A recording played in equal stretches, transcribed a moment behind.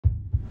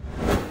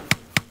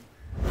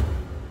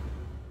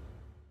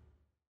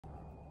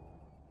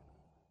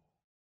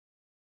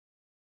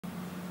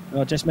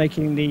Well, just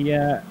making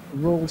the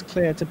rules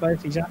clear to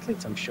both these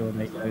athletes. I'm sure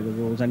they know the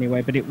rules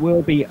anyway, but it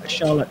will be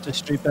Charlotte de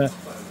Strooper,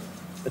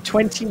 the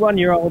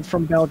 21-year-old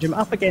from Belgium,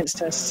 up against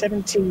her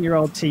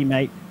 17-year-old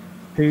teammate,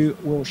 who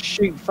will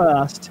shoot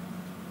first.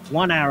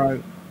 One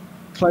arrow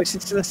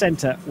closest to the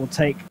center will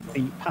take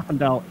the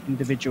Papendal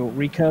individual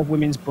recurve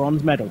women's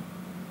bronze medal.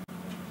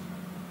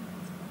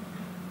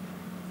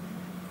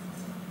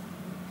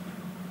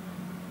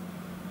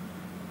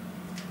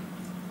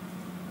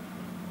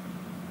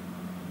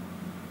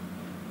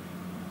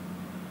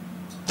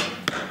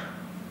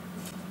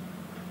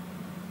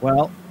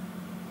 Well,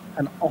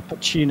 an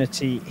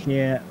opportunity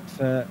here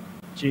for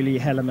Julie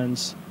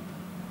Hellemans.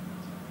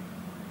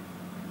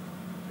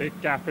 Big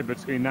gap in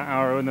between that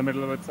arrow and the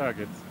middle of the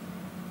target.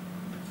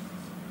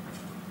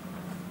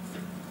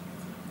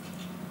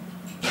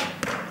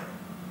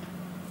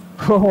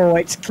 Oh,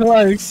 it's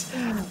close.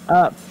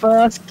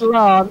 First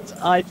glance,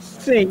 I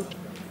think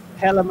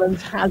Hellemans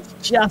has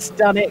just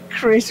done it.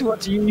 Chris, what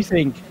do you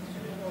think?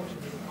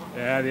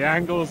 Yeah, the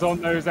angles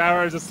on those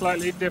arrows are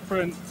slightly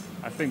different.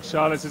 I think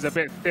Charlotte's is a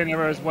bit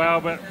thinner as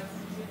well, but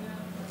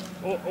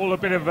all a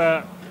bit of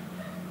a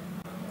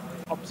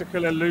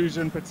optical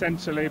illusion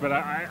potentially, but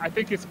I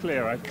think it's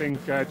clear. I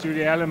think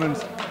Julie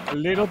Hellemans a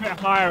little bit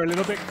higher, a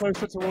little bit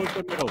closer towards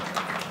the middle.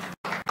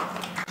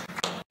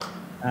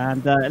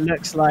 And it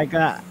looks like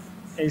that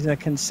is a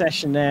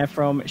concession there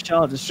from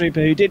Charlotte de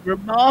Strooper, who did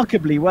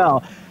remarkably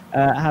well,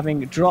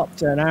 having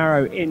dropped an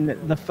arrow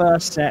in the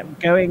first set,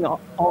 going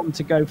on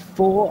to go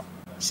 4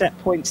 set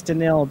points to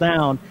 0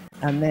 down,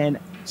 and then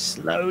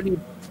slowly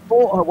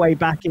fought her way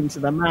back into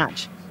the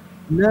match.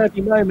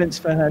 Nervy moments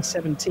for her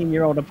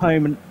 17-year-old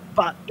opponent,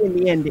 but in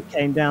the end it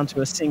came down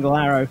to a single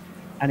arrow,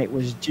 and it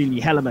was Julie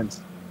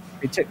Hellemans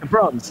who took the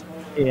bronze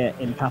here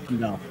in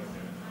Papendal.